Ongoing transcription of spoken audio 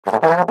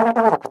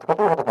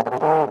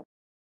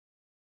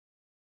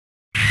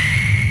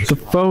The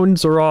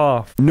phones are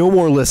off. No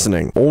more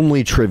listening.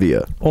 Only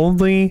trivia.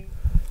 Only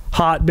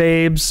hot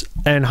babes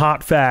and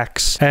hot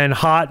facts and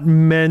hot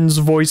men's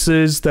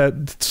voices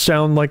that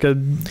sound like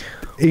a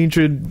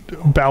ancient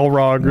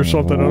Balrog or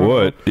something.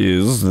 What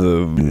is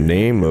the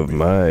name of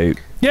my...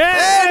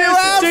 Yeah!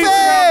 New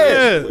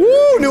outfit!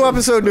 Woo! New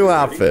episode, new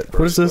outfit.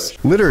 What is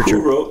this? Literature.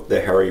 Who wrote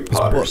the Harry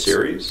Potter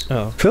series?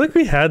 Oh, I feel like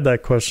we had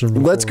that question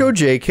before. Let's go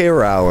J.K.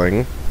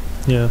 Rowling.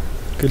 Yeah,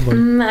 good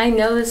one. I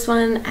know this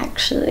one,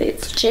 actually.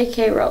 It's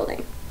J.K.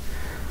 Rowling.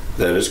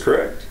 That is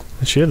correct.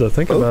 She had to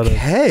think about it.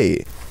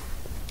 Okay.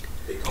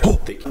 Oh,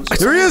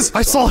 There he is!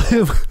 I saw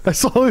him. I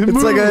saw him It's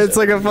move.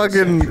 like a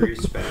fucking...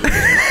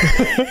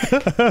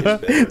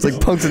 It's like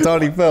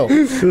Punxsutawney Phil.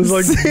 It was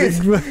like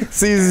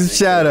Sees his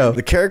shadow.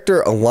 The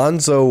character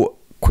Alonso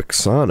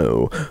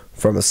Quixano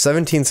from a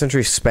 17th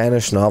century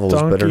Spanish novel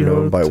is better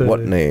known by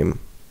what name?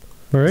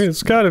 Right,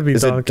 it's got to be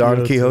Is it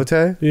Don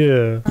Quixote?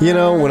 Yeah. You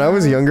know, when I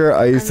was younger,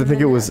 I used to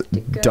think it was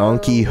Don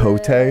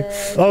Quixote.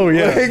 Oh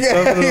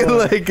yeah,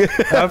 Like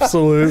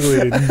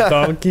absolutely,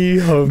 Don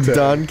Quixote.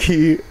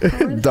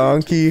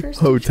 Don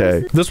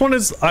Quixote. This one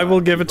is, I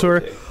will give it to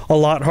her, a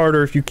lot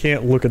harder if you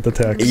can't look at the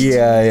text.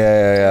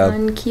 Yeah.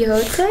 Don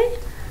Quixote?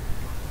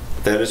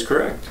 That is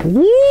correct.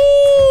 Woo!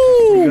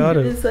 You got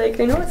it. It's like,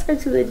 I know it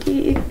starts with a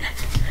D.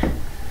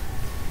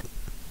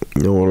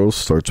 No one else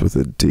starts with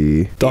a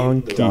D.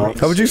 Don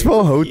How would you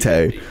spell Hote?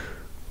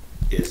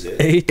 Is it?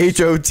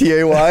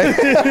 H-O-T-A-Y?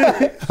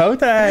 Hote.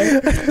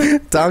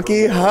 Don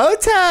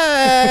Quixote!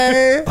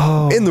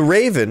 Oh. In The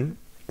Raven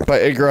by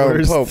Edgar Allan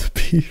Where's Poe. the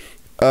beef?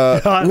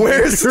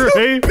 Where's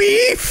the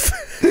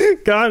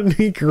beef? Got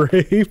any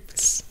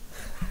grapes?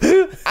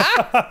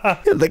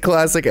 The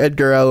classic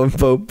Edgar Allan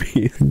Poe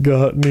beef.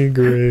 Got any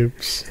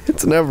grapes?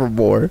 It's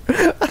Nevermore.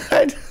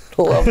 I just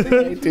love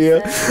the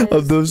idea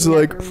of those,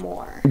 like,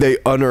 they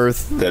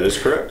unearth That is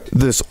correct.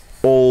 this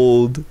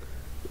old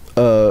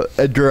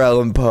Edgar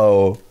Allan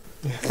Poe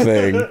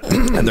thing,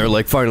 and they're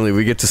like, finally,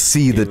 we get to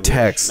see the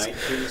text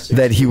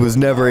that he was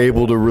never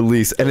able to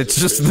release, and it's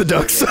just the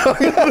duck song.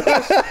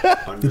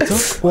 The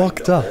duck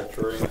walked up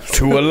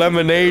to a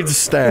lemonade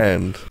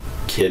stand.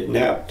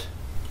 Kidnapped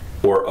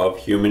or of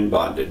human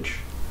bondage.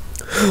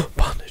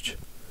 Bondage.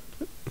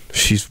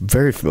 She's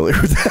very familiar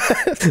with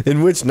that. In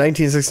which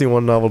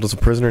 1961 novel does a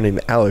prisoner named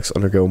Alex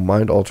undergo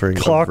mind-altering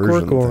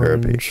Clockwork conversion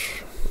therapy?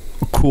 Orange.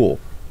 Cool.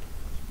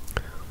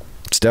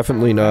 It's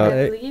definitely not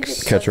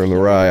Catcher in the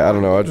Rye. I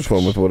don't know. I just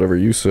went with whatever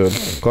you said.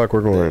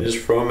 Clockwork It Orange. is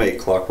from a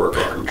Clockwork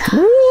Orange.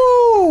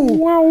 Woo!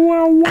 Wow,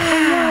 wow,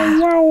 wow,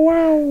 wow,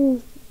 wow.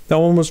 That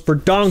one was for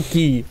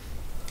Donkey.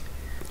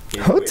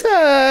 Hote!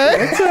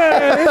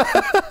 A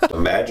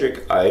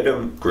magic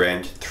item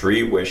grant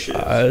 3 wishes,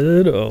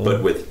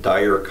 but with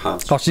dire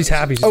consequences. Oh, she's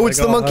happy. She's Oh, like, it's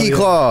the monkey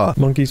claw.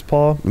 Monkey's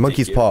paw.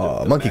 Monkey's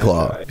paw. Monkey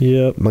claw.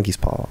 Yep. Monkey's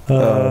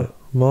paw.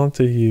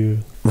 Montague.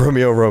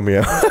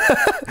 Romeo.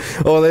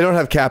 Oh, they don't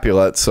have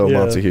Capulet, so Yeah.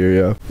 Montague,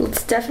 yeah.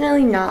 It's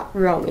definitely not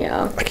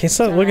Romeo. I can't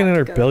stop looking at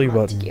her belly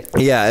button.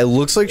 Yeah, it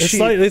looks like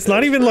It's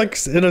not even like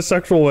in a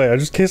sexual way. I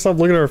just can't stop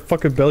looking at her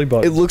fucking belly It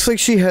button. looks like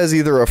she has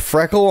either a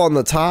freckle on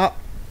the top,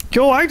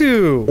 Yo, I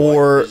do.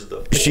 or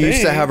she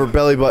used to have her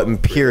belly button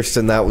pierced,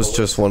 and that was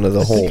just one of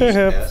the holes. I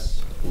have.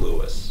 S.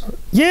 Lewis.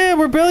 Yeah,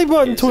 we're belly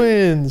button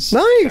twins.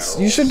 Nice.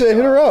 You should hit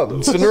her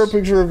up. Send her a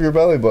picture of your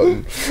belly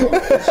button.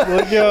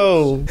 Like,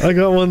 yo, I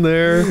got one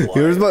there.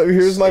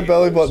 Here's my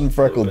belly button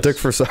freckle. Dick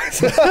for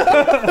size.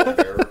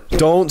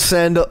 Don't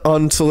send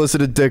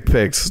unsolicited dick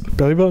pics.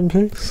 Belly button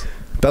pics?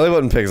 Belly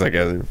button pics, I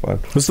guess, are fine.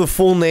 What's the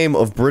full name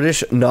of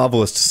British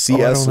novelist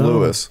C.S. don't know.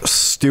 Lewis?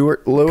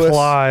 Stuart Lewis?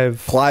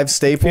 Clive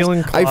Staples? Feeling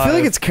I feel Clive.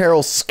 like it's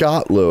Carol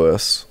Scott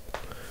Lewis.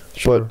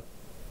 Sure.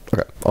 But,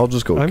 okay, I'll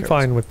just go with I'm Carol.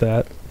 fine with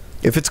that.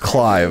 If it's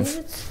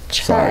Clive.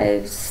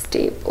 Chive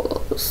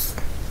Staples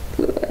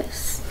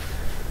Lewis.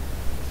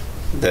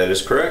 That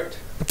is correct.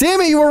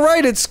 Damn it, you were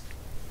right. It's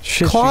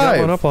Shit, Clive. she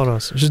got one up on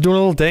us. She's doing a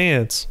little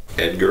dance.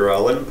 Edgar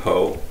Allan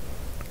Poe.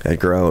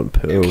 Edgar Allan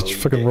Poe. She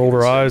fucking rolled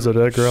her eyes at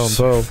Edgar Allan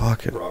Poe.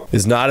 Fucking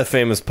is not a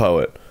famous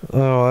poet.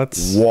 Oh,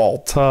 that's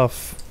Walt.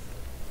 tough.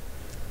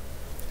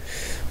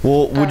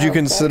 Well, would you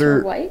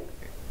consider? Walter White?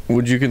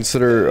 Would you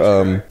consider?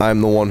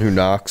 I'm the one who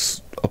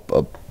knocks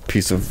a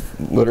piece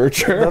of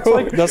literature.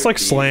 That's like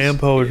slam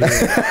poetry.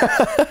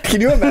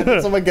 Can you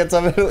imagine someone gets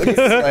up at like a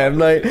slam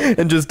night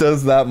and just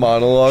does that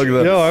monologue?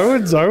 Yo,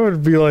 I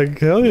would be like,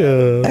 hell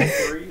yeah,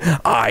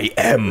 I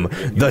am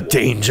the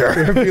danger.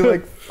 I'd be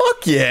like,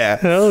 fuck yeah.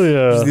 hell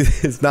yeah.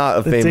 It's not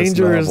a The famous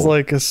danger novel. is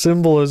like a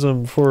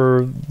symbolism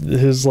for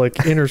his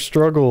like inner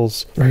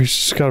struggles. Or he's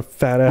just got a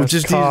fat Which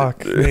ass is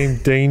cock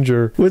named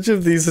Danger. Which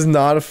of these is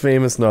not a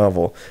famous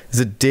novel? Is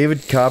it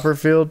David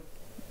Copperfield?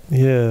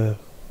 Yeah,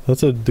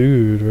 that's a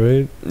dude,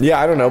 right? Yeah,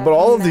 I don't know, but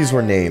all of these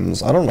were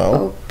names. I don't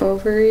know.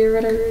 Bovary or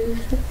whatever it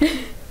is.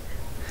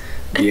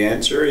 The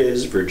answer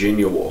is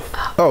Virginia Woolf.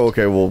 Oh,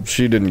 okay. Well,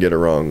 she didn't get it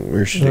wrong.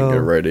 Or she didn't get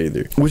it right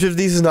either. Which of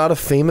these is not a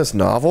famous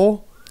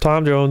novel?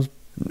 Tom Jones.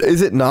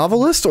 Is it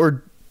novelist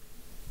or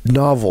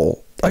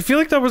novel? I feel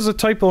like that was a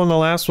typo on the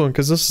last one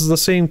because this is the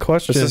same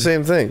question. It's the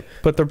same thing.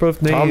 But they're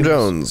both names. Tom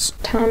Jones.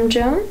 Tom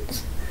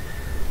Jones?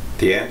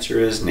 The answer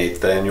is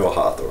Nathaniel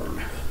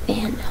Hawthorne.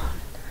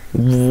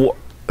 What?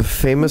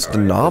 Famous All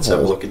right, let's have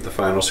a novel. look at the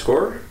final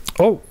score.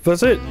 Oh,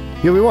 that's it.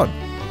 Yeah, we won.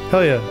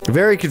 Hell yeah.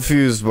 Very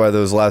confused by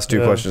those last two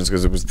Yeah. questions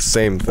because it was the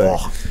same thing.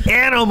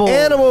 Animal.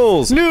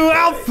 Animals. New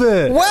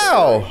outfit.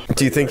 Wow.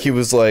 Do you think he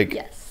was like,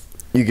 Yes.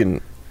 you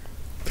can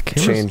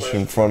change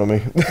in front of me?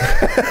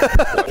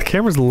 The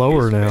camera's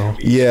lower now.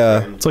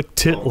 Yeah. It's like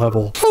tit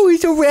level. Oh,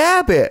 he's a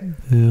rabbit.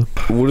 Yeah.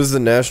 What is the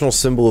national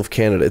symbol of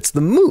Canada? It's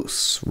the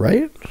moose,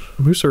 right?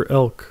 Moose or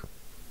elk?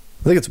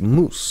 I think it's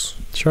moose.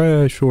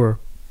 Sure.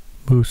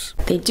 Moose.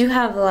 They do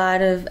have a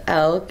lot of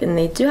elk and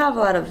they do have a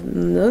lot of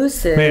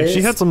mooses. Man,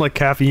 she had some like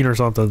caffeine or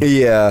something.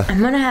 Yeah. I'm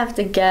gonna have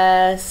to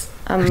guess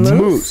a It's moose.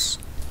 moose.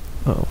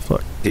 Oh,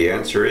 fuck. The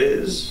answer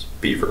is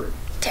beaver.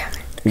 Damn it.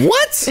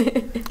 What?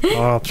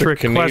 Oh, trick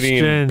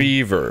Canadian question.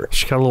 beaver.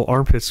 She got a little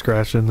armpit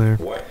scratch in there.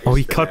 What Oh,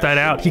 he is the cut that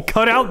out. He national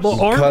cut out the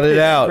horse? armpit Cut it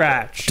out.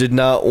 scratch. Did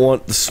not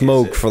want the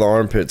smoke for the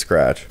armpit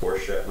scratch. For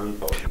Shetland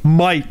pony.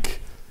 Mike.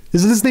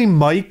 Isn't his name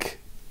Mike?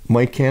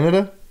 Mike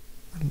Canada?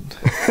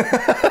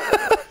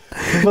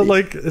 But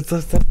like, it's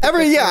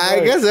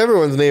I guess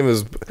everyone's name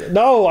is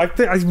no. I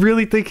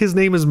really think his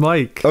name is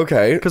Mike.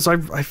 okay. Because I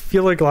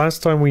feel like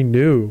last time we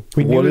knew.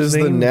 What his is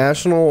the name.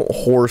 national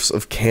horse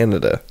of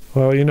Canada?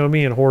 Well, you know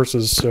me and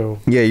horses, so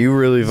Yeah, you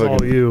really all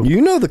fucking.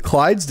 you. know the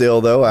Clydesdale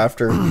though.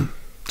 After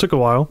took a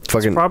while.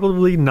 Fucking- It's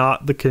probably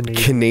not the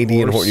Canadian.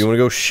 Canadian horse. You want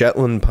to go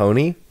Shetland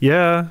pony?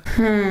 Yeah,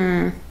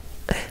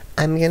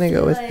 I'm gonna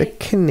go with the Like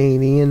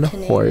Canadian,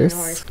 Canadian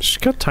horse. she's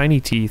got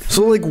tiny teeth.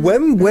 So like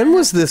when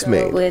was this Go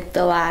made? with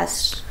the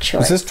last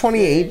choice. Was this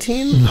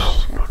 2018?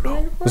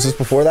 No. Was this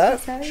before that?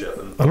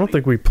 Shetland I don't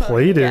think we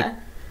played it. Yeah.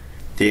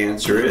 The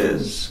answer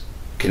is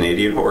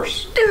Canadian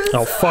horse.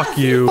 Oh fuck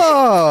you.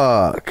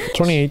 Fuck.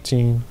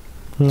 2018.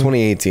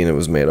 2018 it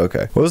was made.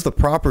 Okay. What was the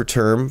proper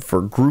term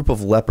for group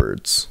of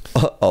leopards?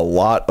 A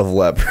lot of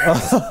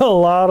leopards. A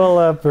lot of A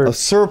leopards.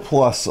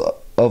 surplus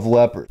of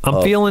leopards.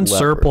 I'm feeling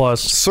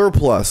surplus.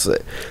 Surplus.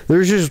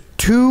 There's just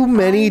too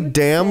many I would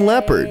damn say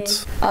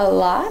leopards. A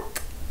lot?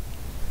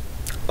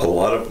 A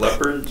lot of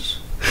leopards.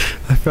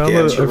 I found The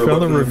answer the we're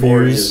looking for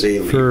reviews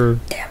is a for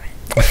Damn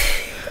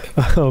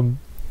it.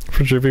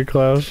 for trivia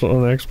class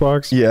on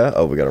Xbox. Yeah.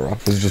 Oh, we got it wrong.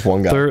 There's just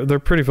one guy. They're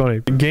pretty funny.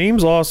 The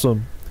game's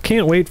awesome.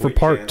 Can't wait for Which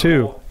part 2.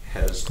 animal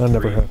has I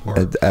never three have.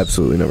 parts?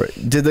 Absolutely never.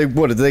 Did they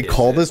Is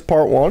call it- this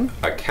part 1?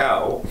 A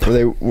cow.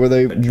 Were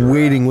they giraffe.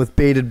 waiting with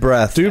bated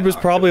breath? Dude was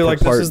probably like,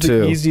 Part this is the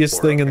 2.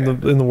 easiest thing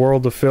in the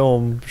world to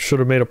film. Should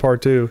have made a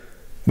part 2.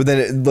 But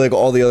then like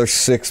all the other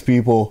 6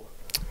 people.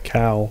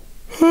 Cow.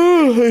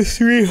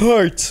 3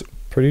 hearts.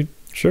 Pretty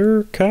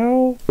sure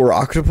cow. Or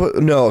octopus?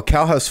 No, a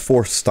cow has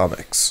 4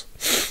 stomachs.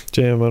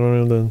 Damn, I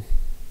don't know then.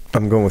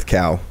 I'm going with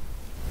cow.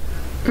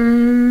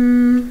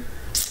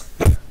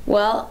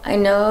 Well, I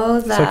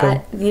know like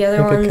that the other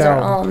like a ones cow.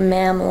 are all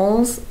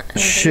mammals. I'm pretty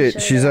Shit,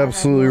 sure she's that I have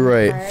absolutely one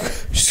right.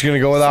 part. She's gonna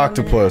go with So I'm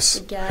gonna octopus.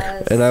 have to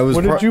guess. And I was.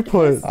 What did you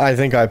put? I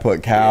think I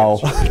put cow.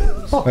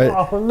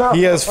 Right?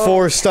 He has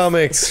 4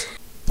 stomachs.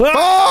 Fuck!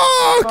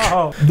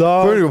 Oh,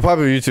 According to a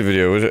popular YouTube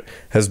video, which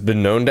has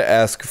been known to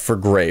ask for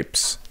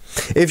grapes.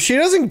 If she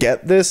doesn't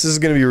get this, this is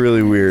gonna be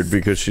really weird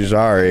because she's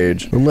our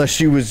age. Unless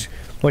she was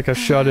like a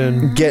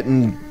shut-in.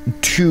 getting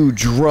too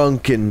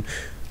drunk and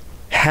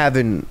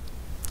having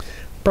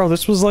Bro,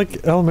 this was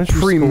like elementary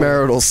school.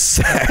 premarital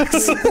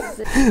sex.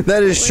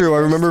 That is true. I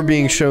remember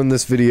being shown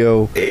this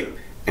video. Ape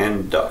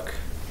and duck.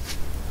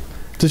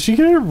 Did she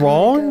get it I'm gonna go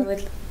wrong?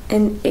 with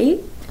an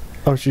 8.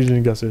 Oh, she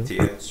didn't guess it. The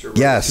answer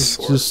Yes.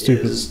 we're looking Just for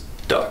stupid. is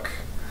duck.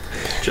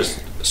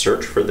 Just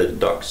search for the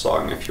duck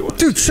song if you want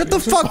to Dude, see shut the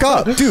it. fuck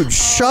up. Dude,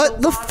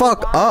 shut the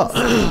fuck up.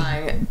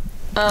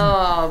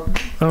 Oh,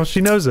 Oh,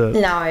 she knows it.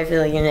 now I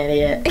feel like an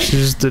idiot. She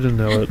just didn't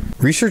know it.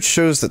 Research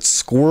shows that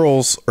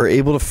squirrels are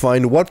able to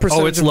find what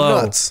percentage Oh, it's of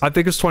low. nuts? I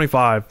think it's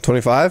 25.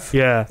 25?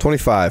 Yeah.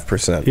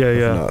 25% Yeah, of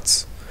yeah.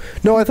 nuts.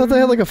 No, I thought they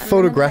had like a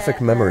photographic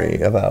bet,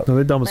 memory about. No,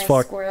 they're dumb as My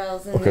fuck.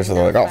 squirrels and Okay, so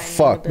their they're like, oh,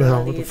 finding fuck. No,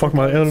 what the abilities fuck,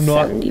 my are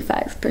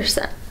internet?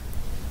 75%.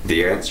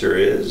 The answer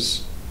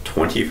is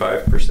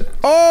 25%.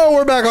 Oh,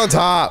 we're back on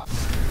top.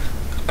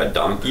 A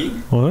donkey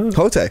What?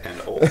 Hote.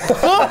 and old.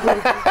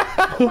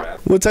 rabbit.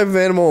 What type of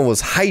animal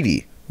was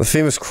Heidi, the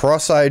famous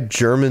cross-eyed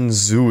German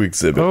zoo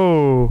exhibit?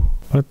 Oh,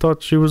 I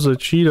thought she was a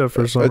cheetah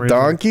for some A reason.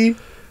 donkey?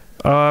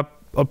 A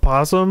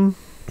possum?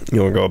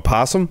 You want to go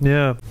opossum?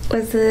 Yeah.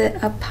 Was it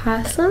a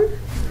possum?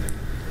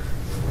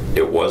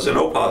 It was an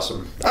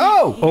opossum.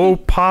 Oh, Oh,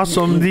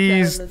 possum,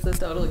 these.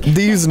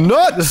 these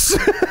nuts.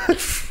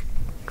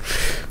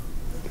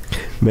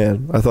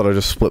 Man, I thought I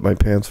just split my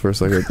pants for a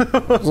second. I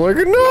was like,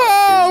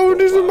 no,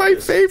 these are my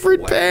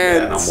favorite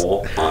Land pants.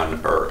 animal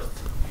on Earth.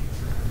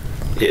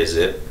 Is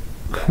it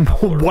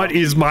What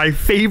is my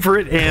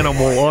favorite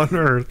animal on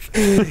Earth?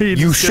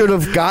 You should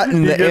have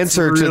gotten the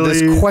answer to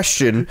this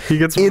question in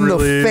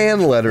the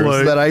fan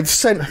letters that I've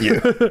sent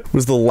you.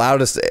 Was the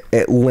loudest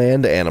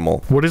land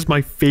animal. What is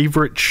my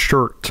favorite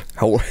shirt?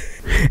 How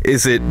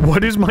is it?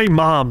 What is my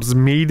mom's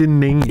maiden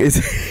name?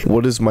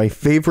 What is my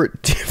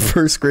favorite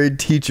first grade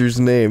teacher's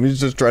name? He's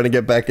just trying to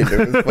get back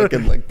into his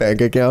fucking like bank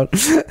account.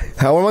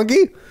 Howler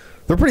monkey?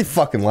 They're pretty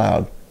fucking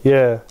loud.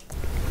 Yeah.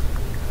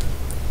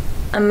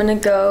 I'm gonna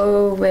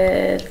go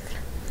with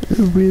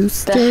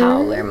the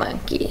howler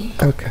monkey.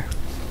 Okay.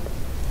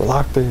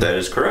 Locked in. That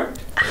is correct.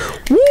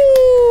 Woo!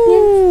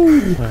 All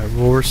right,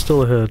 well, we're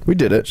still ahead. We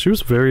did it. She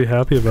was very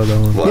happy about that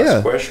one.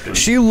 Last question.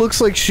 She looks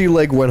like she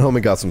like went home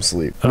and got some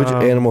sleep. Which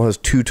animal has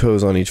 2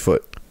 toes on each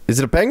foot? Is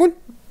it a penguin?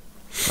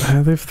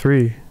 They have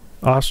 3.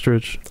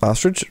 Ostrich.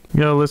 Ostrich?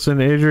 Yeah,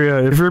 listen,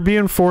 Adria, if you're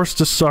being forced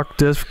to suck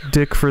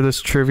dick for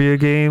this trivia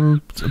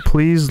game,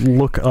 please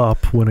look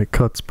up when it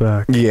cuts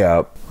back.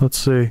 Yeah. Let's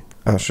see.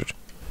 Ostrich.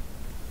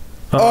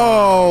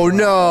 Oh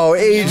no,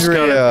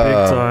 Adria!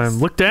 Big time.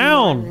 Look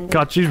down.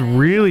 God, she's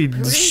really.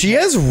 She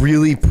has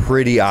really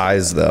pretty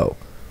eyes, though.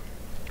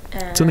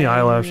 It's in the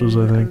eyelashes,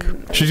 I think.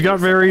 She's got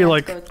very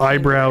like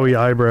eyebrowy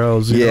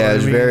eyebrows. Yeah,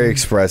 it's very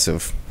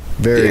expressive.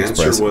 Very expressive.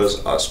 The answer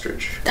was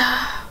ostrich.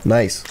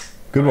 Nice.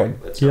 Good one.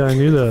 Yeah, I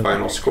knew that.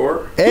 Final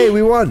score. Hey,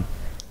 we won.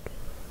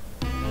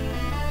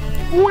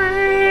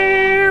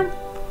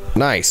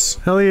 Nice.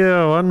 Hell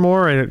yeah, one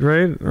more, right?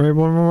 Right,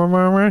 one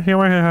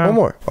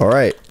more. All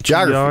right.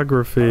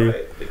 Geography.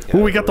 Right,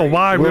 Oh, we got the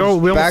Y. We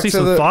almost see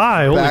some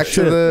thigh. Holy back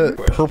shit. to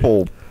the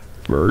purple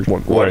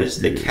version. What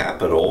is the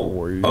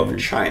capital of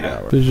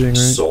China? Beijing, right?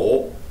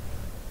 Seoul.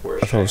 I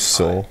thought it was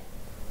Seoul.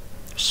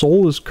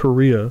 Seoul is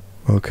Korea.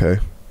 Okay.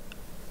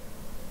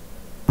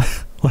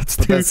 Let's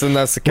do.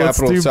 That's the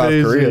capital of South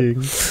Korea.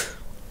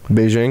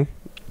 Beijing.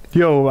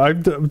 Yo,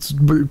 it's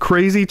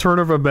crazy turn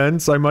of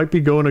events. I might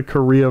be going to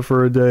Korea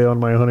for a day on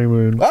my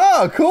honeymoon.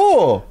 Oh,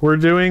 cool. We're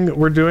doing a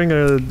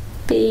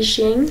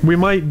Beijing. We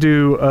might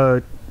do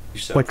a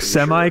like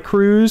semi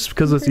cruise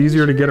because it's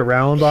easier to get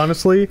around,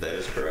 honestly,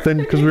 than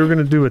because we were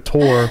gonna do a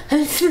tour.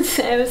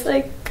 I was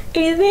like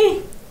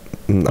crazy.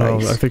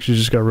 Nice. Oh, I think she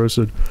just got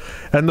roasted.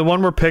 And the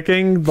one we're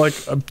picking, like,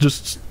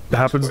 just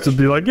happens to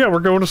be like, yeah, we're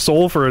going to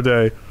Seoul for a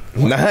day.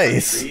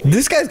 Nice.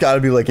 This guy's got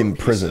to be like in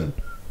prison.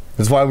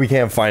 That's why we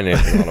can't find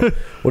anything on him.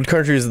 What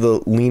country is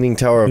the Leaning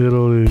Tower of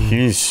Italy.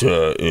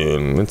 Pisa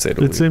in? It's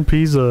Italy. It's in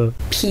Pisa.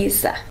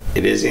 Pisa.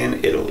 It is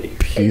in Italy.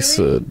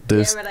 Pisa.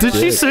 Did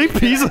she say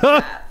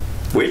Pisa?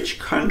 Which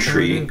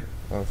country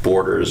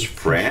borders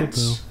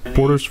France?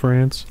 Borders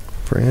France.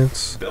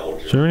 France.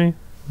 Belgium.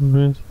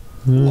 Germany.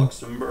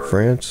 Luxembourg.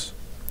 France.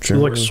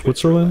 Germany. Like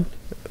Switzerland?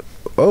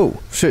 Oh,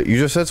 shit. You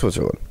just said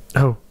Switzerland.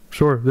 Oh,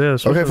 sure. Yeah.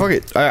 Okay, fuck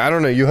it. I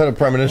don't know. You had a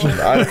premonition.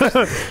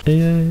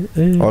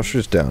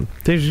 Austria's down.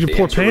 Dang, you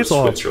pull pants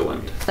off.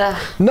 Switzerland.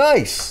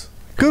 Nice.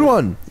 Good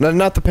one. No,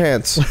 not the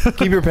pants.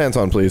 Keep your pants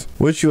on, please.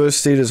 Which U.S.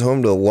 state is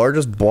home to the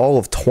largest ball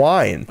of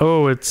twine?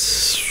 Oh, it's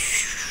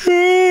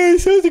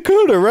South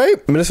Dakota,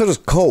 right? Minnesota's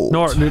cold.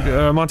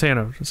 no,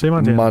 Montana. Say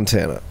Montana.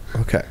 Montana.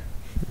 Okay.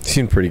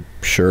 Seemed pretty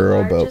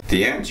sure about.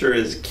 The answer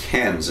is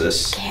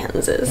Kansas.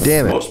 Kansas.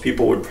 Damn it. Most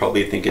people would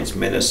probably think it's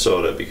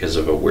Minnesota because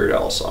of a Weird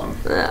Al song.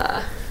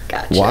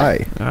 Gotcha.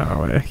 Why?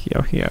 Oh,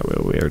 yeah,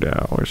 Weird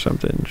Al or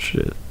something.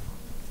 Shit.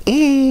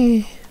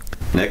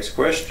 Next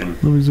question.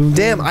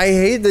 Damn, I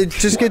hate that. It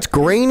just gets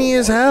grainy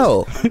as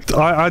hell.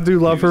 I do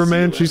love her,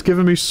 man. She's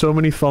giving me so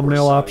many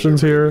thumbnail options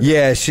here.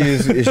 Yeah,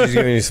 she's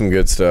giving you some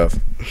good stuff.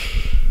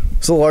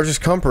 It's the largest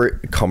country.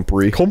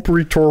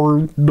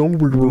 The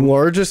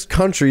largest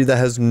country that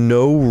has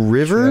no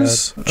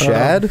rivers.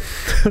 Chad.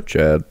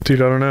 Chad.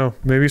 Dude, I don't know.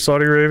 Maybe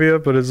Saudi Arabia,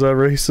 but is that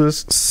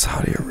racist?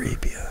 Saudi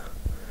Arabia.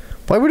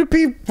 Why would it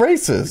be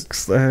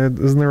racist?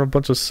 Isn't there a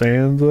bunch of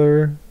sand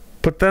there?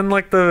 But then,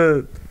 like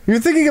you're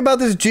thinking about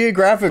this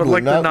geographically, but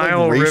like not the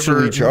Nile like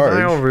racially River. charged. The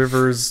Nile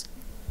River's.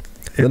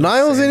 The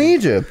Nile's in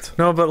Egypt.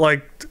 No, but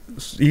like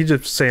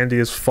Egypt's sandy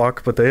as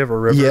fuck, but they have a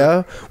river.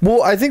 Yeah.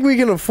 Well, I think we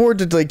can afford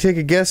to like take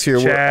a guess here.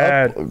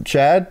 Chad.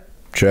 Chad.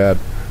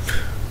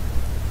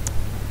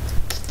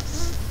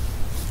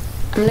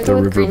 I'm gonna The go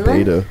with River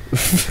Greenland. Beta.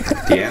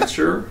 The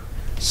answer,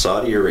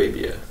 Saudi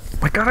Arabia.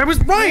 My God, I was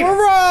right. All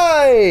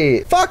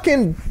right.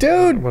 Fucking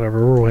dude.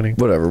 Whatever, we're winning.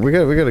 Whatever. We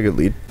got a good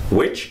lead.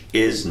 Which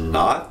is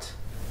not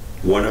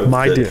one of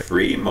the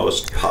 3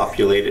 most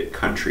populated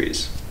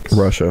countries?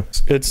 Russia.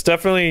 It's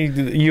definitely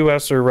the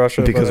U.S. or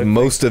Russia. Because but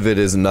most of it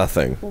is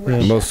nothing.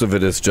 Russia. Most of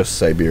it is just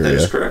Siberia. That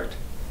is correct.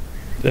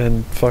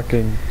 and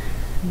fucking.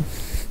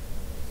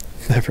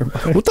 Never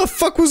mind. What the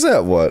fuck was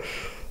that? What?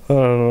 I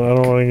don't know. I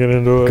don't want to get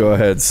into it. Go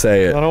ahead,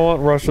 say I it. don't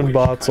want Russian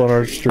bots on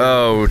our street.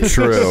 Oh,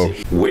 true.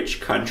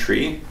 Which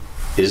country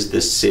is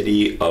the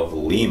city of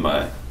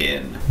Lima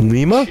in?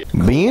 Lima?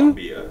 Bean?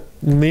 Colombia.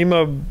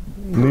 Lima.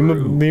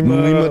 Leave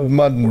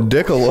my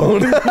dick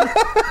alone.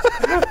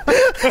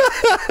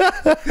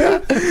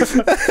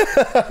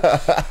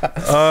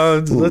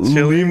 That's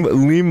Chile.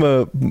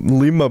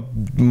 Lima,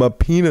 my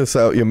penis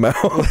out your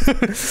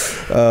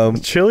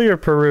mouth. Chile or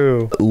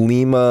Peru?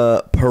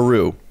 Lima,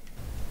 Peru.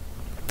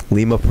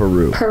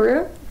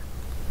 Peru?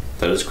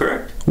 That is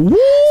correct. Woo!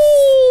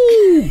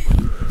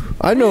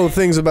 I know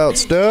things about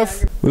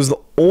stuff. It was the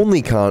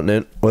only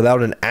continent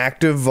without an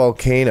active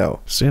volcano.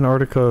 Is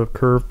Antarctica a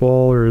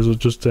curveball, or is it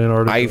just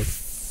Antarctica?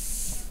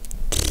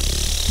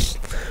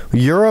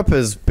 Europe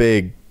is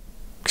big,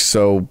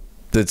 so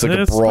it's like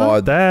a broad.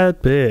 Not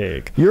that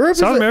big. Europe.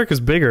 South America's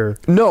bigger.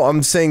 No,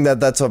 I'm saying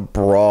that's a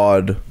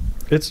broad.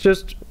 It's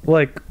just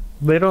like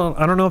they don't.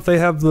 I don't know if they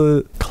have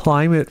the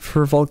climate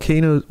for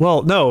volcanoes.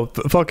 Well, no,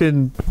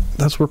 fucking.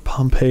 That's where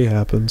Pompeii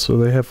happened, so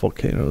they have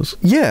volcanoes.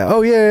 Yeah.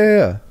 Oh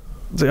yeah.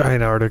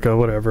 Antarctica,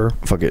 whatever.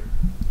 Fuck it.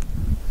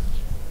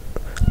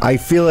 I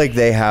feel like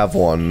they have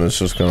one that's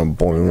just kind of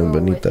boiling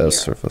beneath the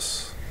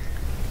surface.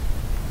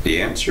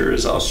 The answer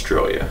is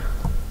Australia.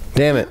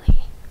 Damn it.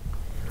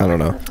 I don't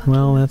know.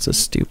 Well, that's a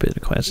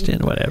stupid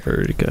question.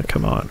 Whatever.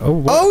 Come on.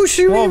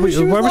 She was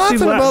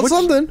laughing about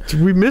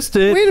something. We missed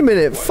it. Wait a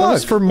minute. Fuck. That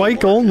was for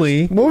Mike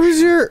only.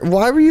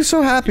 Why were you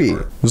so happy?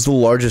 It was the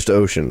largest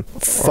ocean.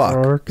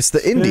 Fuck. It's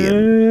the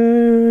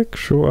Indian.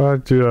 Sure.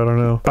 Dude, I don't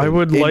know. I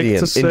would like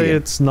to say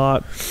it's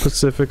not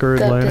Pacific or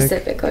Atlantic. The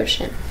Pacific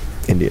Ocean.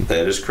 Indian.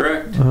 That is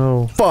correct.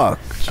 Oh. Fuck.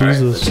 Jesus. All right,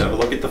 let's have a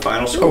look at the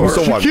final score.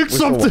 She kicked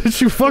something.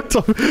 She fucked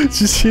up. Did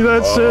you see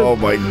that shit? Oh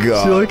my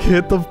god. She like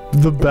hit the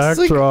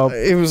backdrop.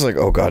 It was like,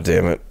 oh god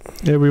damn it.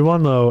 Yeah, we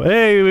won though.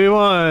 Hey, we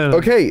won.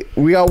 Okay,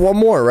 we got one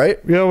more, right?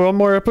 Yeah, one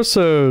more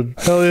episode.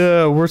 Hell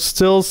yeah, we're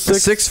still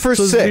 6 for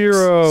 6.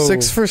 0.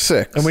 6 for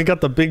 6. And we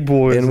got the big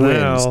boys and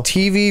now. Wins.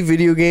 TV,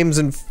 video games,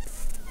 and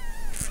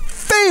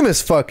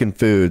famous fucking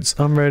foods.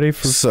 I'm ready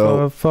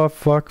for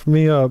fuck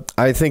me up.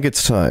 I think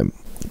it's time.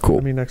 Cool.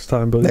 I mean next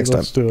time, but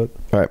let's do it.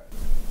 All right.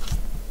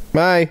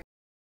 Bye.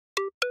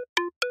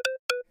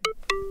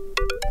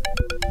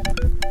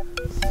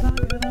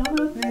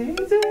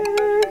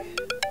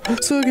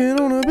 Sucking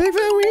on a big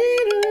fat weed.